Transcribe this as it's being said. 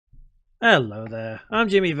Hello there, I'm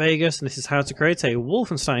Jimmy Vegas and this is how to create a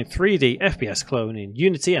Wolfenstein 3D FPS clone in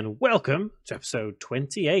Unity, and welcome to episode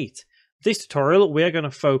 28. This tutorial we are going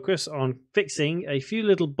to focus on fixing a few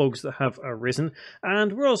little bugs that have arisen,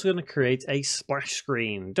 and we're also going to create a splash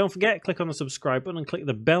screen. Don't forget, click on the subscribe button and click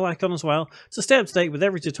the bell icon as well to stay up to date with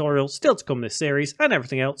every tutorial still to come in this series and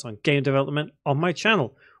everything else on game development on my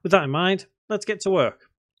channel. With that in mind, let's get to work.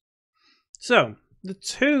 So, the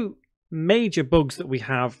two major bugs that we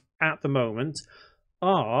have at the moment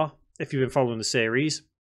are, if you've been following the series,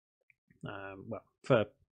 well, for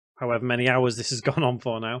however many hours this has gone on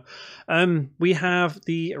for now, we have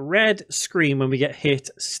the red screen when we get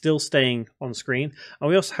hit still staying on screen, and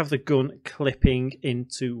we also have the gun clipping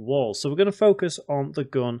into walls. So we're going to focus on the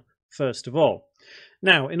gun first of all.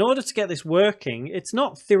 Now, in order to get this working, it's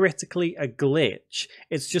not theoretically a glitch,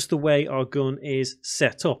 it's just the way our gun is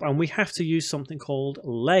set up, and we have to use something called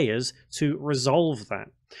layers to resolve that.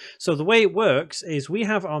 So the way it works is we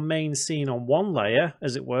have our main scene on one layer,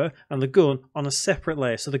 as it were, and the gun on a separate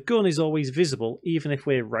layer. So the gun is always visible, even if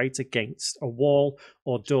we're right against a wall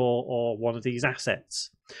or door or one of these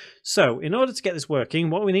assets. So in order to get this working,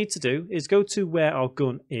 what we need to do is go to where our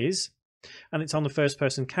gun is, and it's on the first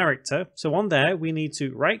person character. So on there, we need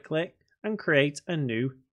to right click and create a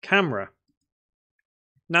new camera.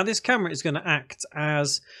 Now this camera is going to act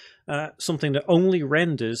as something that only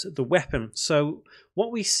renders the weapon. So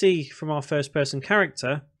what we see from our first person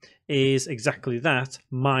character is exactly that,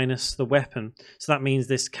 minus the weapon. So that means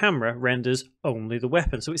this camera renders only the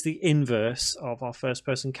weapon. So it's the inverse of our first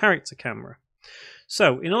person character camera.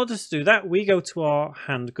 So in order to do that, we go to our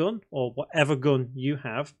handgun or whatever gun you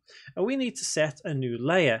have, and we need to set a new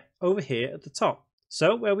layer over here at the top.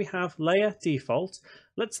 So where we have layer default,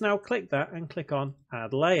 let's now click that and click on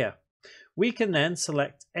add layer. We can then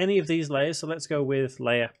select any of these layers. So let's go with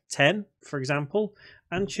layer 10, for example,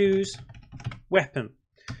 and choose weapon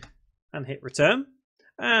and hit return,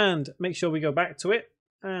 and make sure we go back to it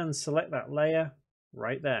and select that layer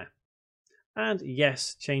right there. And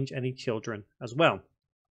yes, change any children as well.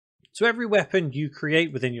 So every weapon you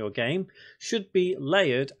create within your game should be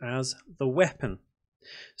layered as the weapon.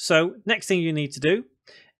 So next thing you need to do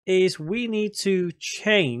is we need to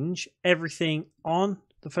change everything on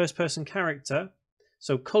the first person character.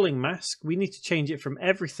 So culling mask, we need to change it from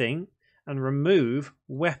everything and remove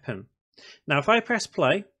weapon. Now if I press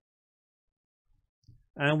play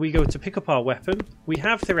and we go to pick up our weapon, we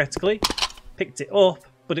have theoretically picked it up,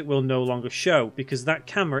 but it will no longer show because that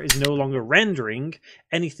camera is no longer rendering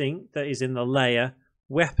anything that is in the layer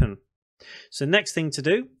weapon. So next thing to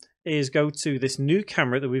do is go to this new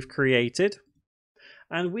camera that we've created,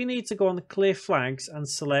 and we need to go on the clear flags and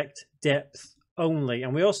select depth only,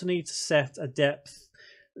 and we also need to set a depth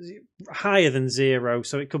higher than 0.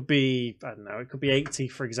 So it could be, I don't know, it could be 80,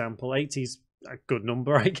 for example. 80 is a good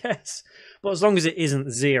number, I guess, but as long as it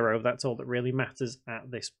isn't 0, that's all that really matters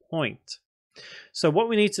at this point. So what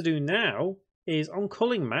we need to do now is on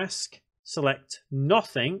culling mask, select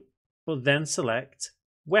nothing, but then select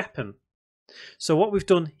weapon. So what we've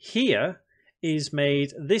done here is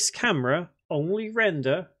made this camera only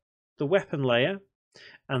render the weapon layer,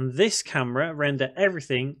 and this camera render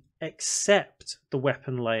everything except the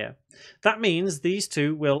weapon layer. That means these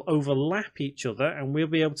two will overlap each other and we'll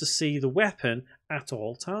be able to see the weapon at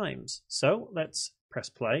all times. So let's press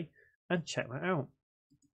play and check that out.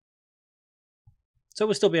 So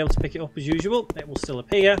we'll still be able to pick it up as usual, it will still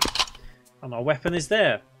appear, and our weapon is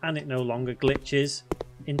there, and it no longer glitches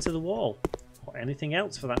into the wall, or anything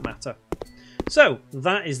else for that matter. So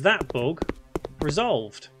that is that bug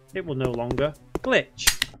resolved. It will no longer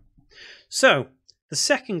glitch. So the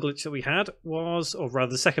second glitch that we had was, or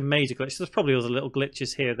rather the second major glitch, there's probably other little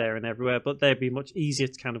glitches here, there and everywhere, but they'd be much easier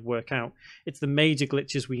to kind of work out. It's the major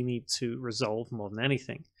glitches we need to resolve more than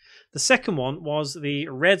anything. The second one was the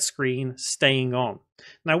red screen staying on.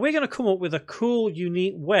 Now we're going to come up with a cool,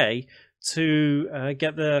 unique way to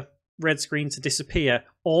get the red screen to disappear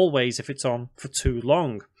always if it's on for too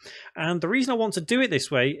long. And the reason I want to do it this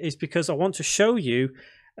way is because I want to show you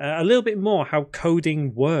a little bit more how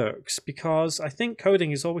coding works, because I think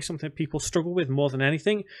coding is always something that people struggle with more than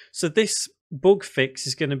anything. So this bug fix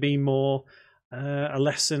is going to be more a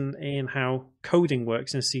lesson in how coding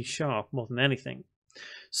works in C# more than anything.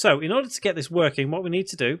 So in order to get this working, what we need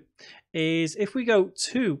to do is if we go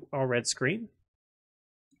to our red screen,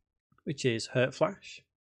 which is hurt flash,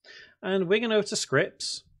 and we're going to go to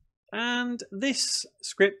scripts, and this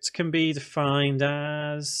script can be defined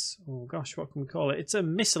as, oh gosh, what can we call it? It's a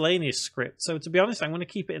miscellaneous script. So to be honest, I'm going to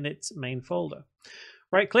keep it in its main folder.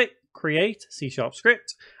 Right click, create C#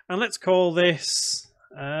 script, and let's call this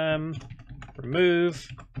remove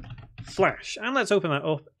Flash. And let's open that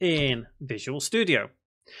up in Visual Studio.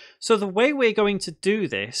 So the way we're going to do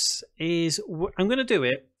this is I'm going to do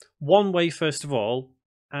it one way first of all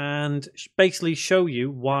and basically show you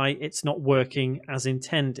why it's not working as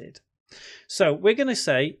intended. So we're going to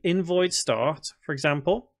say in void start, for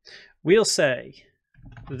example, we'll say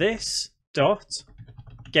this dot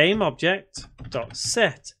game object dot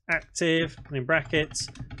set active and in brackets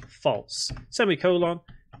false semicolon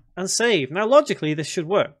and save. Now logically this should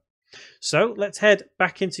work. So let's head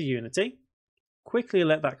back into Unity, quickly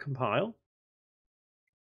let that compile,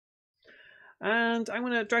 and I'm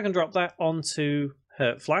going to drag and drop that onto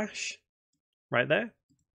Flash right there,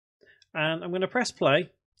 and I'm going to press play,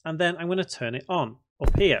 and then I'm going to turn it on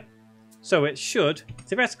up here. So it should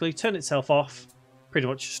theoretically turn itself off pretty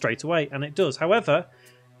much straight away, and it does. However,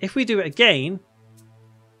 if we do it again,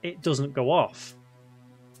 it doesn't go off.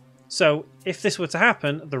 So if this were to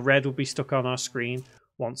happen, the red will be stuck on our screen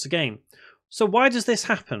once again. So why does this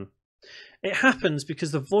happen? It happens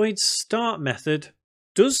because the void start method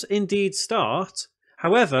does indeed start.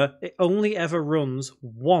 However, it only ever runs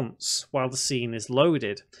once while the scene is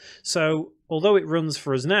loaded. So although it runs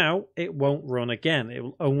for us now, it won't run again. It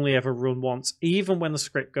will only ever run once, even when the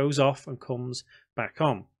script goes off and comes back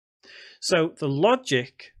on. So the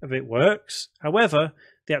logic of it works. However,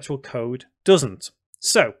 the actual code doesn't.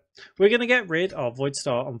 So we're going to get rid of void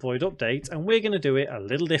start and void update, and we're going to do it a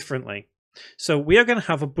little differently. So we are going to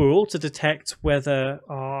have a bool to detect whether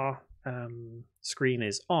our screen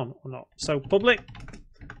is on or not. So public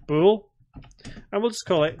bool, and we'll just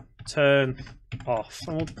call it turn off,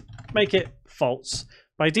 and we'll make it false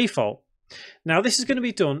by default. Now this is going to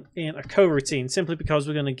be done in a coroutine simply because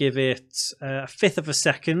we're going to give it a fifth of a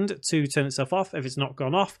second to turn itself off. If it's not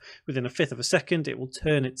gone off within a fifth of a second, it will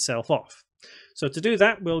turn itself off. So to do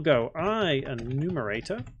that, we'll go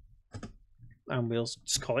enumerator, and we'll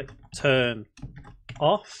just call it turn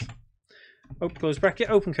off, open close bracket,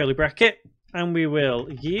 open curly bracket, and we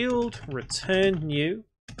will yield return new,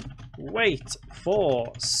 wait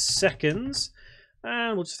 4 seconds,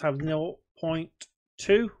 and we'll just have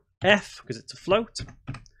 0.2 f because it's a float,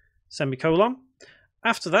 semicolon.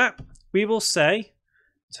 After that, we will say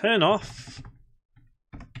turn off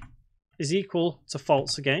is equal to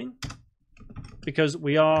false again, because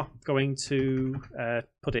we are going to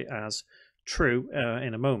put it as true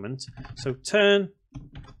in a moment. So turn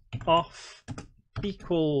off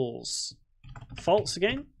equals false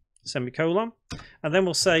again, semicolon, and then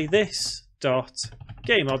we'll say this dot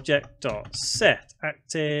game object dot set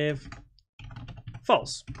active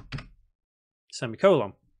false,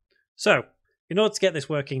 semicolon. So in order to get this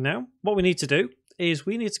working now, what we need to do is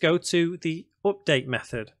we need to go to the update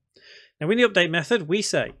method. Now in the update method, we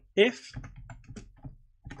say if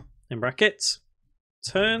in brackets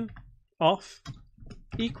turn off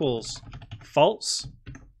equals false,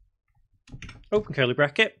 open curly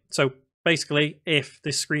bracket. So basically, if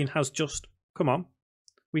this screen has just come on,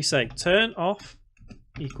 we say turn off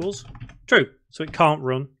equals true. So it can't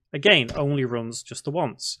run again, only runs just the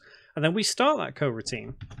once. And then we start that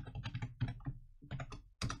coroutine.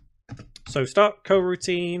 So start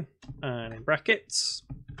coroutine, and in brackets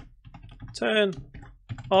turn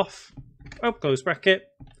off, open close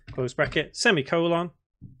bracket, semicolon,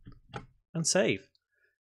 and save.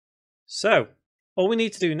 So all we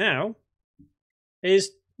need to do now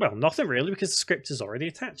is, well, nothing really, because the script is already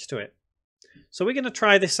attached to it. So we're going to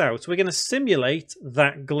try this out. We're going to simulate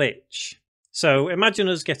that glitch. So imagine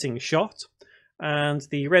us getting shot and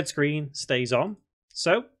the red screen stays on.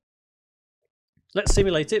 So let's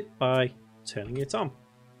simulate it by turning it on.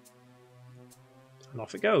 And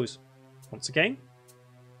off it goes once again.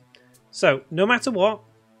 So no matter what,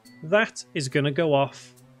 that is going to go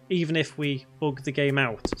off even if we bug the game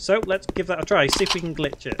out. So let's give that a try, see if we can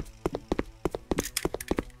glitch it.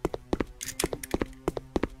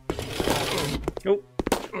 Oh.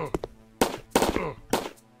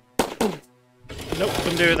 Nope,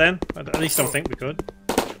 couldn't do it then. At least I don't think we could.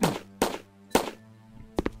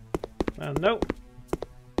 And nope.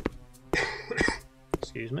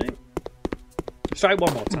 Excuse me. Let's try it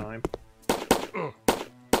one more time.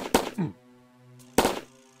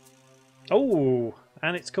 Oh,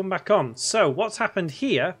 and it's come back on. So what's happened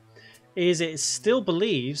here is it still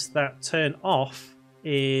believes that turn off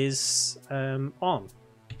is on.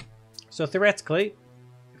 So theoretically,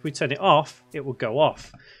 if we turn it off, it will go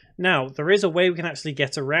off. Now, there is a way we can actually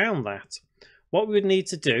get around that. What we would need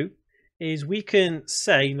to do is we can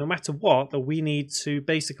say, no matter what, that we need to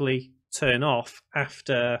basically turn off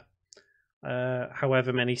after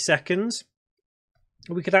however many seconds.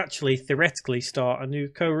 We could actually theoretically start a new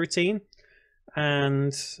coroutine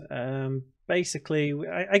and basically,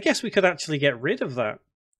 I guess we could actually get rid of that.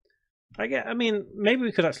 I mean, maybe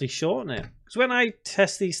we could actually shorten it. Because when I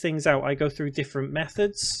test these things out, I go through different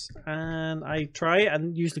methods and I try it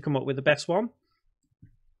and usually come up with the best one.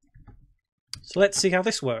 So let's see how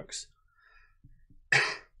this works.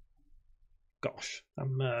 Gosh,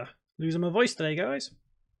 I'm losing my voice today, guys.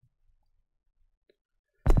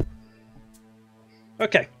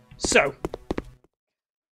 Okay, so.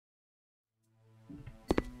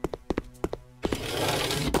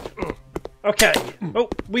 Okay. Oh,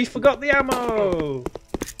 we forgot the ammo.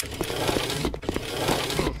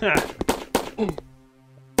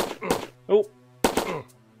 Oh.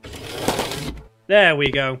 There we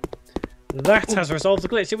go. That has resolved the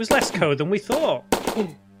glitch. It was less code than we thought.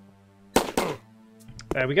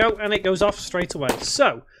 There we go, and it goes off straight away.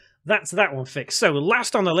 So, that's that one fixed. So,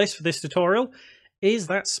 last on the list for this tutorial is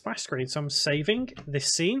that splash screen. So, I'm saving this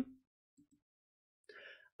scene.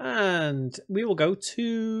 And we will go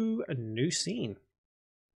to a new scene.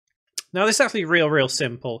 Now, this is actually real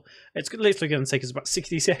simple. It's literally going to take us about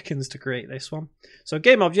 60 seconds to create this one. So,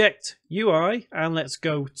 game object, UI, and let's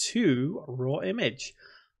go to raw image.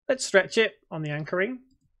 Let's stretch it on the anchoring.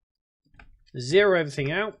 Zero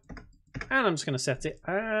everything out. And I'm just going to set it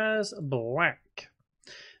as black.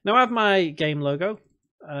 Now I have my game logo.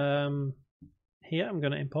 Here I'm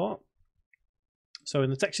going to import. So in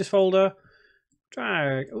the textures folder,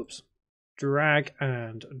 drag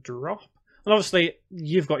and drop. And obviously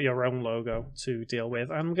you've got your own logo to deal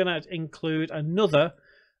with. I'm going to include another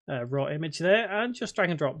raw image there and just drag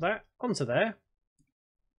and drop that onto there.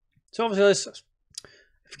 So obviously, let's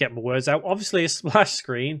forget my words out. Obviously a splash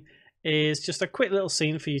screen is just a quick little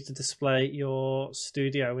scene for you to display your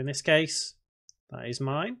studio. In this case, that is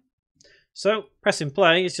mine. So pressing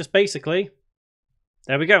play is just basically,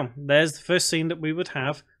 there we go. There's the first scene that we would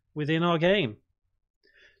have within our game.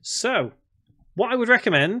 So what I would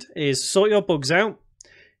recommend is sort your bugs out,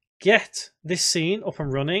 get this scene up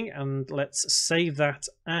and running, and let's save that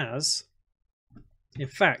as, in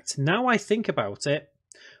fact, now I think about it,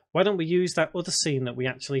 why don't we use that other scene that we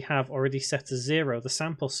actually have already set as 0, the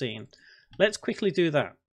sample scene? Let's quickly do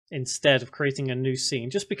that instead of creating a new scene,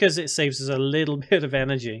 just because it saves us a little bit of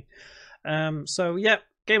energy. So, yeah,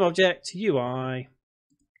 game object, UI,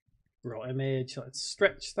 raw image. Let's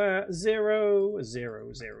stretch that 0,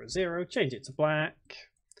 0, 0, 0. Change it to black.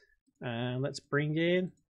 And let's bring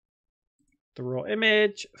in the raw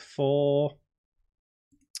image for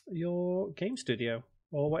your game studio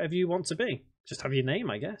or whatever you want to be. Just have your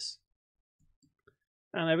name, I guess.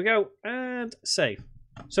 And there we go. And save.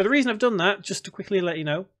 So the reason I've done that, just to quickly let you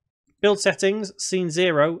know, build settings, scene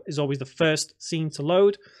 0 is always the first scene to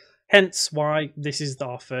load. Hence why this is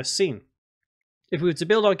our first scene. If we were to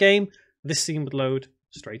build our game, this scene would load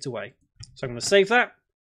straight away. So I'm going to save that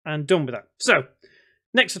and done with that. So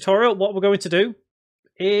next tutorial, what we're going to do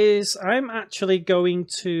is I'm actually going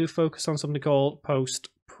to focus on something called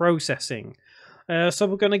post-processing. So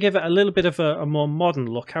we're going to give it a little bit of a more modern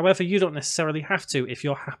look. However, you don't necessarily have to if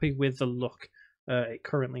you're happy with the look it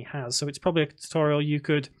currently has. So it's probably a tutorial you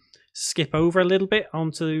could skip over a little bit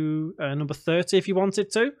onto number 30 if you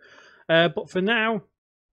wanted to. But for now,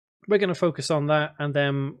 we're going to focus on that, and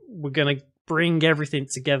then we're going to bring everything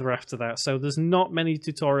together after that. So there's not many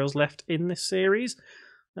tutorials left in this series.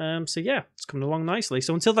 So yeah, it's coming along nicely.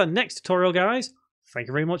 So until that next tutorial, guys, thank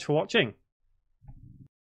you very much for watching.